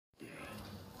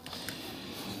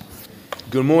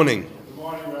Good morning. Good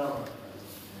morning, Rabbi.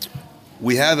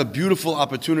 We have a beautiful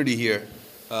opportunity here,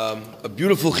 a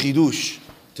beautiful chidush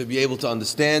to be able to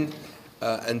understand.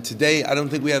 And today, I don't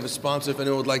think we have a sponsor. If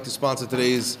anyone would like to sponsor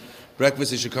today's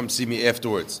breakfast, they should come see me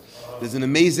afterwards. There's an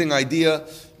amazing idea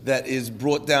that is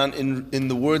brought down in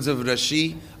the words of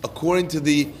Rashi, according to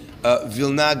the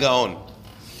Vilna Gaon.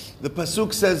 The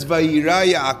pasuk says,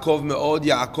 "Vayira Yaakov me'od."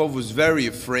 Yaakov was very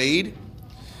afraid,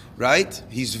 right?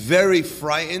 He's very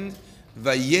frightened.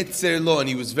 Vayetzer lo, and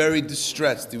he was very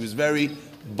distressed. He was very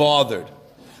bothered.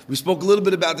 We spoke a little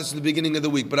bit about this in the beginning of the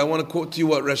week, but I want to quote to you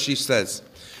what Rashi says.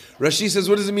 Rashi says,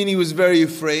 what does it mean he was very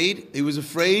afraid? He was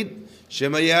afraid,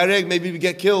 Shema Yareg, maybe he would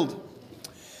get killed.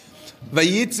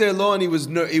 Vayetzer lo, and he was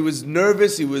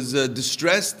nervous, he was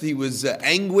distressed, he was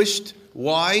anguished.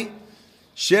 Why?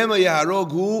 Shema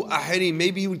Yaharog hu aherim,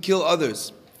 maybe he would kill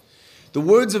others. The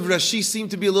words of Rashi seem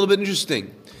to be a little bit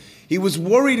interesting. He was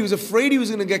worried, he was afraid he was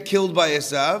going to get killed by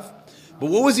Esav. But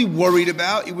what was he worried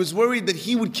about? He was worried that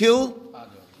he would kill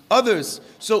others.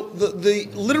 So the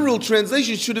literal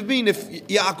translation should have been, if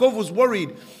Yaakov was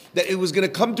worried that it was going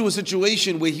to come to a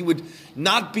situation where he would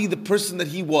not be the person that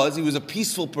he was a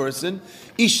peaceful person,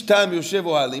 Ishtam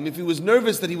Yoshevo Halim, if he was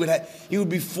nervous that he would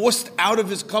be forced out of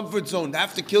his comfort zone to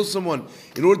have to kill someone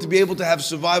in order to be able to have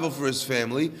survival for his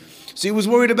family. So he was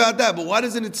worried about that. But why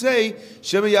doesn't it say,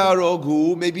 Shema Yaharog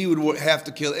hu, maybe he would have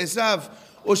to kill Esav,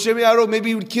 or Shema Yaharog, maybe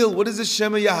he would kill, what is this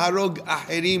Shema Yaharog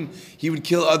Aherim, he would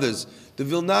kill others. The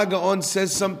Vilna Gaon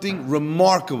says something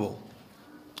remarkable.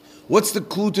 What's the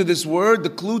clue to this word? The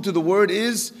clue to the word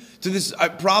is, to this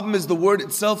problem is the word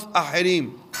itself,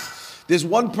 Aherim. There's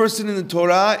one person in the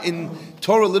Torah, in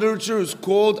Torah literature, who's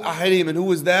called Aherim, and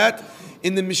who is that?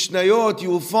 In the Mishnayot,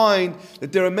 you will find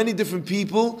that there are many different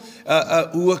people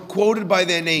who are quoted by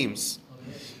their names.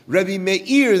 Rabbi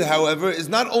Meir, however, is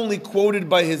not only quoted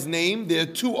by his name, there are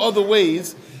two other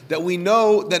ways that we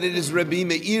know that it is Rabbi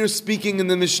Meir speaking in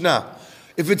the Mishnah.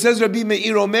 If it says Rabbi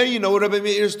Meir Omer, you know what Rabbi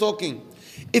Meir is talking.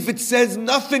 If it says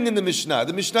nothing in the Mishnah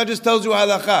just tells you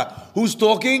halacha. Who's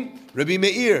talking? Rabbi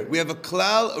Meir. We have a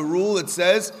klal, a rule that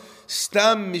says,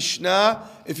 Stam Mishnah,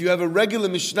 if you have a regular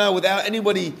Mishnah without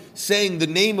anybody saying the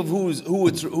name of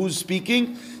who's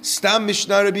speaking, Stam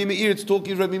Mishnah Rabbi Meir, it's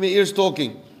talking, Rabbi Meir is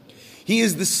talking. He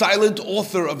is the silent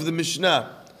author of the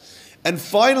Mishnah. And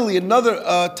finally, another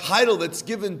title that's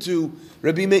given to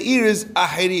Rabbi Meir is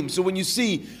Aherim. So when you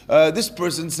see this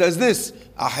person says this,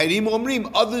 Aherim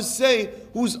Omrim, others say,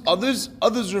 who's others?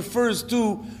 Others refers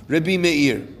to Rabbi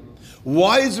Meir.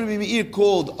 Why is Rabbi Meir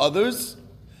called others?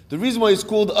 The reason why he's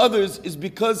called others is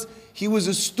because he was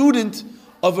a student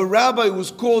of a rabbi who was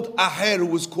called Aher, who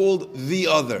was called the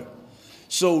other.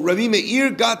 So Rabbi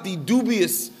Meir got the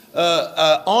dubious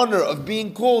honor of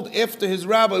being called after his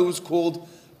rabbi who was called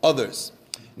others.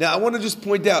 Now I want to just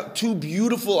point out two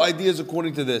beautiful ideas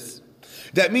according to this.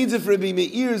 That means if Rabbi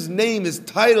Meir's name, his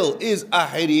title is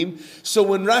Aherim, so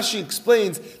when Rashi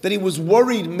explains that he was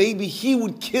worried maybe he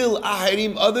would kill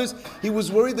Aherim others, he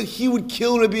was worried that he would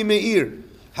kill Rabbi Meir.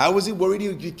 How was he worried he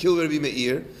would kill Rabbi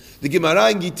Meir? The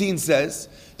Gemara in Gittin says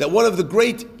that one of the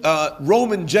great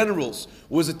Roman generals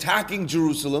was attacking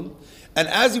Jerusalem, and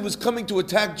as he was coming to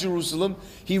attack Jerusalem,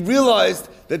 he realized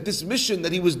that this mission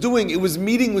that he was doing, it was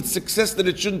meeting with success that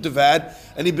it shouldn't have had,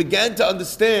 and he began to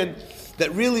understand that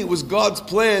really it was God's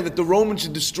plan that the Romans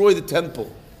should destroy the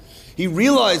temple. He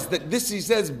realized that this, he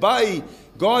says, by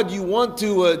God, you want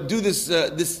to do this.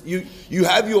 You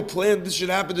have your plan. This should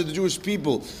happen to the Jewish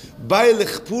people. You're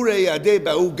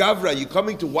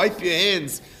coming to wipe your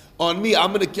hands on me.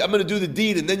 I'm gonna do the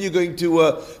deed, and then you're going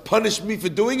to punish me for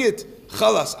doing it.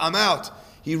 Chalas, I'm out.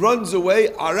 He runs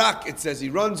away. Arak, it says, he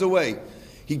runs away.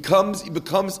 He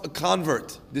becomes a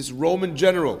convert. This Roman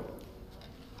general.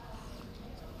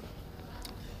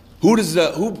 Who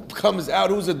comes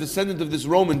out? Who's a descendant of this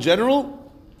Roman general?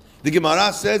 The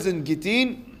Gemara says in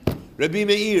Gittin, Rabbi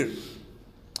Meir.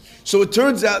 So it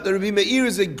turns out that Rabbi Meir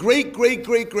is a great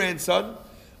grandson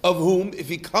of whom, if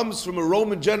he comes from a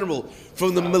Roman general,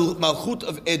 from the Malchut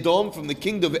of Edom, from the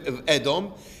kingdom of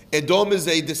Edom, Edom is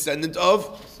a descendant of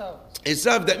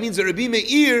Esav. That means that Rabbi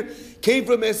Meir came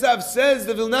from Esav. Says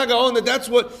the Vilna Gaon that that's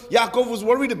what Yaakov was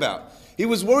worried about. He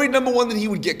was worried, number one, that he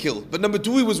would get killed. But number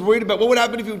two, he was worried about what would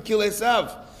happen if he would kill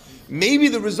Esav. Maybe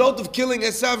the result of killing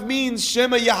Esav means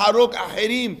Shema Yaharok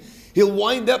Aherim. He'll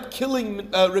wind up killing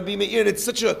Rabbi Meir. And it's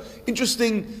such an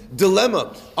interesting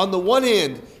dilemma. On the one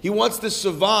hand, he wants to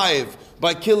survive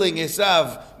by killing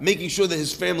Esav, making sure that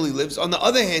his family lives. On the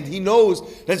other hand, he knows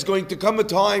that it's going to come a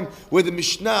time where the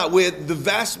Mishnah, where the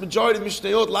vast majority of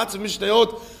Mishnayot, lots of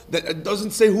Mishnayot, that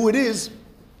doesn't say who it is,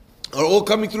 are all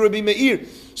coming through Rabbi Meir.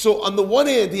 So on the one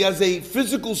hand, he has a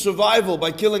physical survival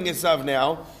by killing Esav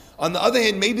now. On the other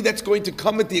hand, maybe that's going to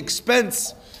come at the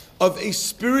expense of a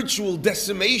spiritual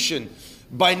decimation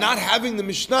by not having the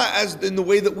Mishnah as in the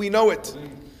way that we know it.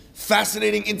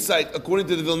 Fascinating insight according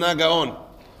to the Vilna Gaon.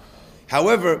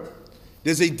 However,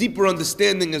 there's a deeper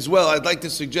understanding as well. I'd like to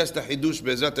suggest a Hidush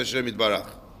Be'ezrat Hashem Yitbarach.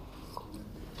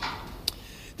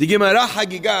 The Gemara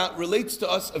Hagigah relates to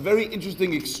us a very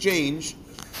interesting exchange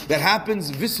that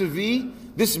happens vis-a-vis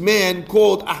this man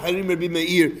called Aharim Rabbi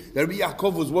Meir. That Rabbi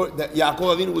Yaakov was that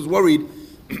Yaakov Avinu was worried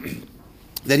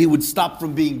that he would stop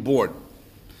from being born.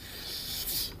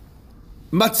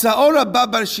 Matzao Rabba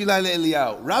Bar Shila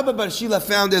leEliyahu. Rabba Bar Shila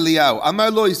found Eliyahu.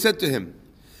 Amar lo, he said to him,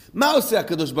 Ma oseh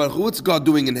HaKadosh Baruch Hu, what's God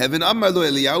doing in heaven? Amar lo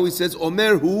Eliyahu, he says,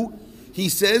 Omer hu, he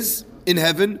says in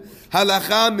heaven,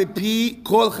 Halacha mipi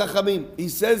kol chachamim. He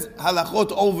says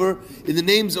halachot over in the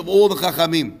names of all the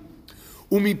chachamim.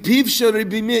 Umipiv shel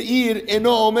Rabbi Meir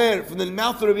eno omer. From the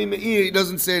mouth of Rabbi Meir, he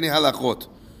doesn't say any halachot.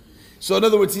 So in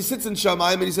other words, he sits in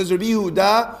Shamayim and he says, Rabbi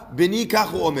Yehuda beni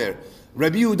kachu omer.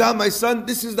 Rabbi Yehuda, my son,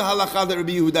 this is the halacha that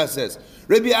Rabbi Yehuda says.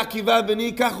 Rabbi Akiva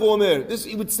beni kachu omer. This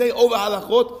he would say over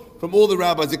halachot from all the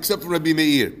rabbis except for Rabbi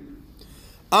Meir.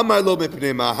 Amar lo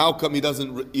mepnei, how come he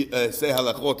doesn't say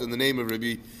halachot in the name of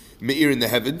Rabbi Meir in the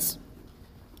heavens?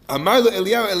 Amar lo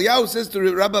Eliyahu. Eliyahu says to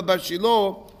Rabbi Bar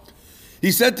Shilo,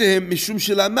 he said to him, Mishum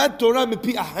shelamad Torah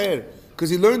mepi aher,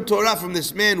 because he learned Torah from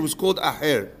this man who was called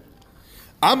Aher.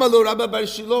 Amar lo Rabbi Bar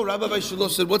Shilo. Rabbi Bar Shilo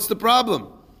said, what's the problem?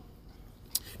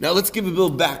 Now let's give a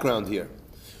little background here.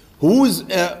 Who is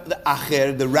the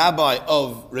Aher, the rabbi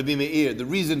of Rabbi Meir? The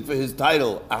reason for his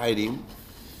title, Aherim.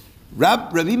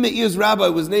 Rabbi Meir's rabbi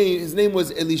his name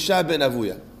was Elisha ben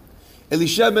Avuya.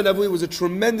 Elisha ben Avuya was a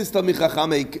tremendous Talmid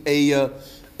Chacham,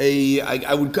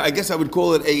 I guess I would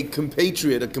call it a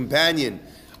compatriot, a companion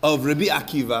of Rabbi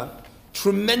Akiva.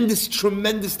 Tremendous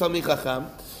Talmid Chacham,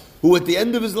 who at the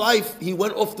end of his life, he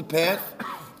went off the path,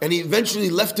 and he eventually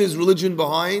left his religion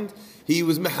behind. He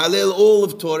was mehalel all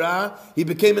of Torah. He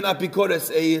became an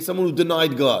apikoros, someone who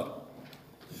denied God.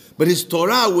 But his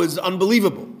Torah was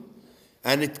unbelievable.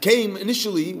 And it came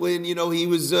initially when, he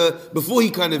was, before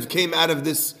he kind of came out of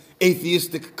this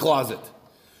atheistic closet.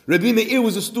 Rabbi Meir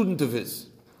was a student of his.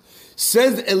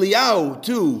 Says Eliyahu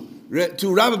to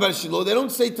Rabbi Bar Shilo, they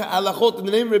don't say to halachot in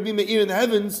the name of Rabbi Meir in the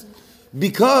heavens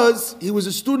because he was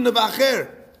a student of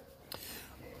Acher.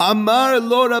 Amar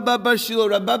lo Rabbi Bar Shilo.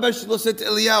 Rabbi Bar Shilo said to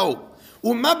Eliyahu,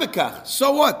 Uma bekach,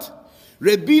 so what?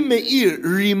 Rabbi Meir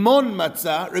rimon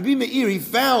matzah. Rabbi Meir, he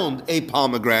found a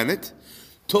pomegranate.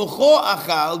 Tocho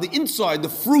achal, the inside, the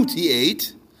fruit he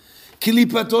ate.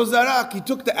 Kilipato zarak, he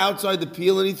took the outside, the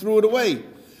peel, and he threw it away.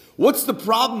 What's the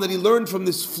problem that he learned from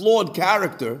this flawed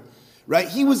character? Right?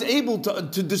 He was able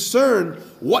to discern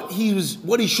what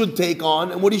he should take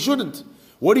on and what he shouldn't.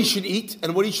 What he should eat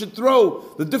and what he should throw.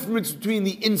 The difference between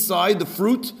the inside, the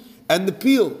fruit, and the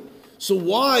peel. So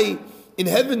why in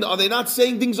heaven are they not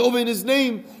saying things over in his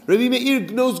name? Rabbi Meir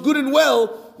knows good and well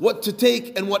what to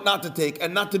take and what not to take,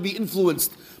 and not to be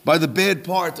influenced by the bad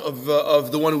part of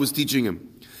the one who was teaching him.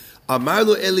 Amar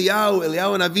lo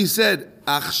Eliyahu and Avi said,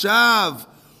 Achshav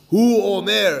hu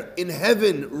omer, in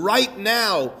heaven right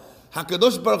now,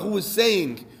 HaKadosh Baruch Hu is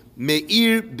saying,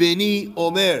 Meir beni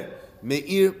omer,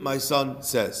 Meir my son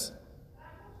says.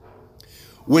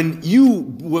 When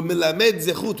you were milamed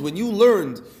zechut, when you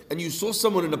learned and you saw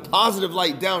someone in a positive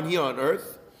light down here on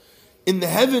earth, in the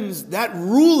heavens, that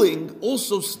ruling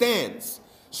also stands.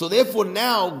 So therefore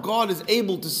now God is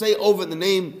able to say over in the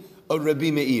name of Rabbi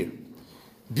Meir.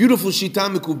 Beautiful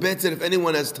shita mekubetzet, if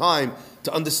anyone has time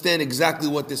to understand exactly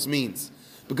what this means.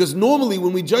 Because normally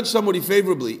when we judge somebody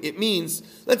favorably, it means,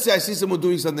 let's say I see someone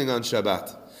doing something on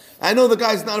Shabbat. I know the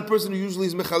guy's not a person who usually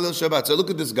is mechalel Shabbat. So I look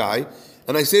at this guy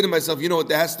and I say to myself, you know what,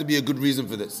 there has to be a good reason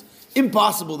for this.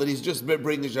 Impossible that he's just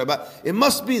breaking Shabbat. It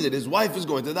must be that his wife is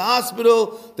going to the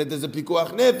hospital, that there's a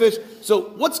pikuach nefesh. So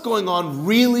what's going on?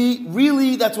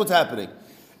 Really, that's what's happening.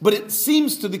 But it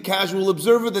seems to the casual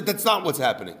observer that that's not what's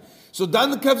happening. So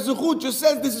Dan the Kef Zuchut just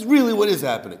says this is really what is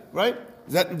happening, right?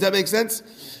 Does that make sense?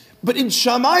 But in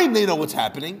Shamayim they know what's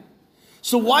happening.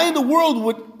 So why in the world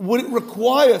would it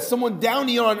require someone down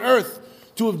here on earth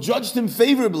to have judged him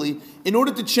favorably in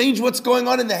order to change what's going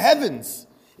on in the heavens?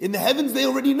 In the heavens, they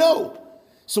already know.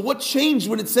 So what changed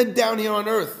when it said down here on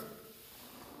earth?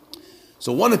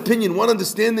 So one opinion, one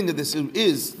understanding of this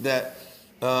is that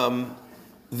when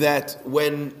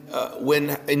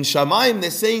in Shamayim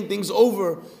they're saying things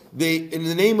over in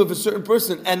the name of a certain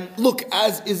person, and look,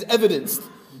 as is evidenced,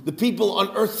 the people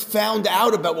on earth found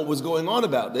out about what was going on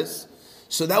about this.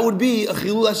 So that would be a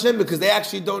chilul Hashem because they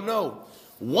actually don't know.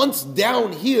 Once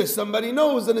down here somebody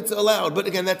knows, then it's allowed. But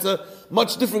again, that's a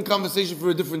much different conversation for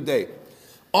a different day.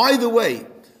 Either way,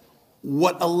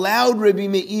 what allowed Rabbi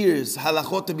Meir's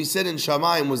halachot to be said in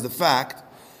Shamayim was the fact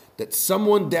that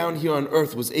someone down here on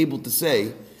earth was able to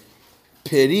say,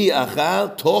 Peri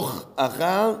achal, toch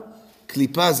achal,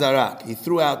 klipa zarak. He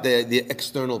threw out the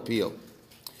external peel.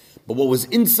 But what was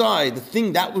inside, the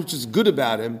thing that which is good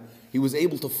about him, he was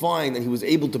able to find and he was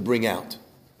able to bring out.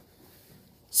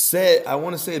 I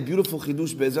want to say a beautiful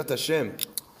chidush be'ezrat Hashem.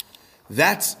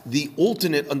 That's the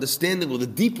alternate understanding or the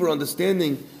deeper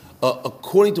understanding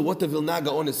according to what the Vilna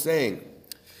Gaon is saying.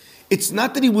 It's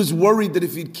not that he was worried that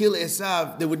if he'd kill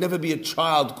Esav, there would never be a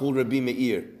child called Rabbi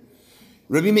Meir.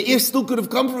 Rabbi Meir still could have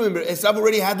come from him, but Esav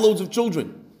already had loads of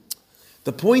children.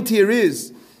 The point here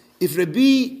is, if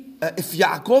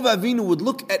Yaakov Avinu would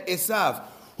look at Esav,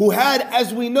 who had,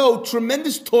 as we know,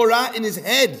 tremendous Torah in his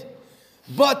head,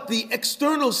 but the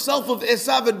external self of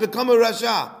Esav had become a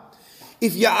Rasha.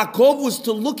 If Yaakov was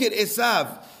to look at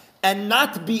Esav and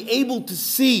not be able to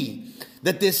see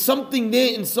that there's something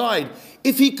there inside,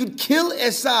 if he could kill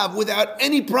Esav without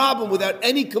any problem, without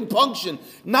any compunction,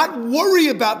 not worry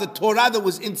about the Torah that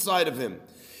was inside of him,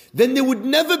 then there would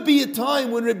never be a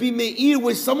time when Rabbi Meir,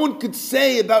 where someone could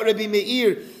say about Rabbi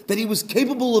Meir that he was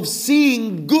capable of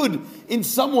seeing good in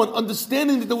someone,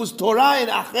 understanding that there was Torah and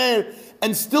Acher,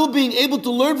 and still being able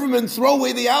to learn from it and throw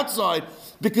away the outside,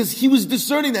 because he was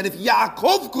discerning that if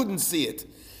Yaakov couldn't see it,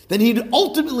 then he'd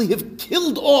ultimately have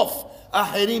killed off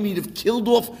Acherim, he'd have killed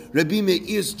off Rabbi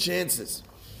Meir's chances.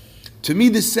 To me,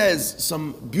 this says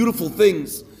some beautiful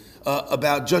things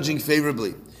about judging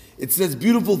favorably. It says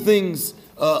beautiful things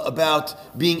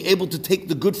about being able to take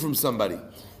the good from somebody.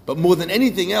 But more than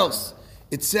anything else,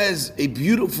 it teaches a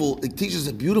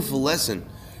beautiful lesson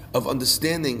of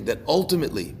understanding that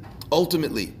ultimately,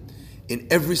 in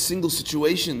every single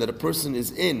situation that a person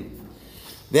is in,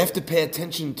 they have to pay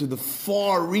attention to the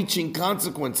far-reaching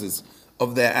consequences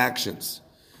of their actions.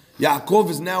 Yaakov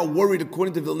is now worried,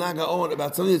 according to Vilna Gaon,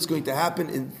 about something that's going to happen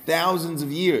in thousands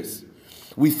of years.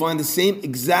 We find the same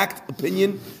exact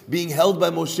opinion being held by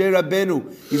Moshe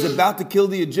Rabbeinu. He's about to kill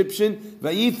the Egyptian.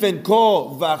 Vayifen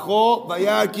ko vacho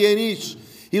vayar ki enish.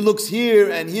 He looks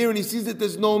here and he sees that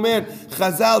there's no man.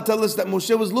 Chazal tell us that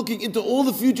Moshe was looking into all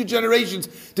the future generations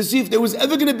to see if there was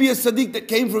ever going to be a Sadiq that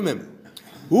came from him.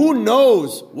 Who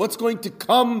knows what's going to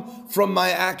come from my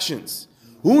actions?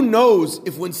 Who knows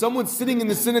if when someone's sitting in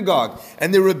the synagogue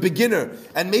and they're a beginner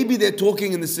and maybe they're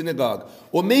talking in the synagogue,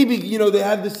 or maybe, they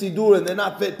have the Siddur and they're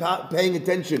not paying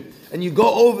attention, and you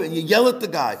go over and you yell at the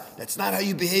guy, that's not how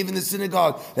you behave in the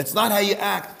synagogue, that's not how you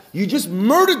act. You just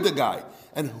murdered the guy.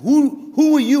 And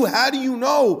who are you? How do you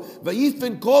know?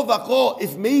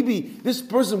 If maybe this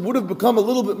person would have become a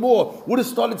little bit more, would have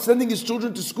started sending his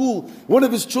children to school, one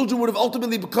of his children would have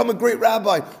ultimately become a great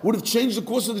rabbi, would have changed the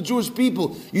course of the Jewish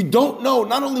people. You don't know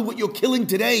not only what you're killing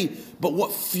today, but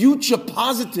what future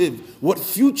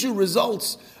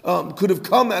results could have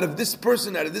come out of this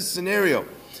person, out of this scenario.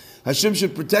 Hashem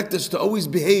should protect us to always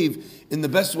behave in the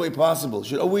best way possible.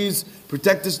 Should always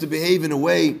protect us to behave in a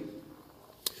way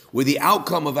where the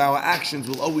outcome of our actions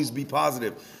will always be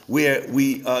positive, where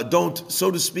we don't, so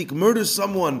to speak, murder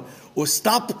someone or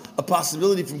stop a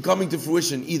possibility from coming to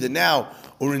fruition either now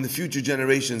or in the future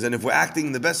generations. And if we're acting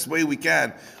in the best way we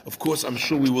can, of course, I'm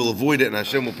sure we will avoid it, and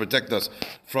Hashem will protect us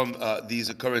from these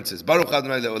occurrences. Baruch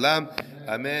Adonai Le'olam.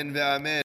 Amen ve'amen.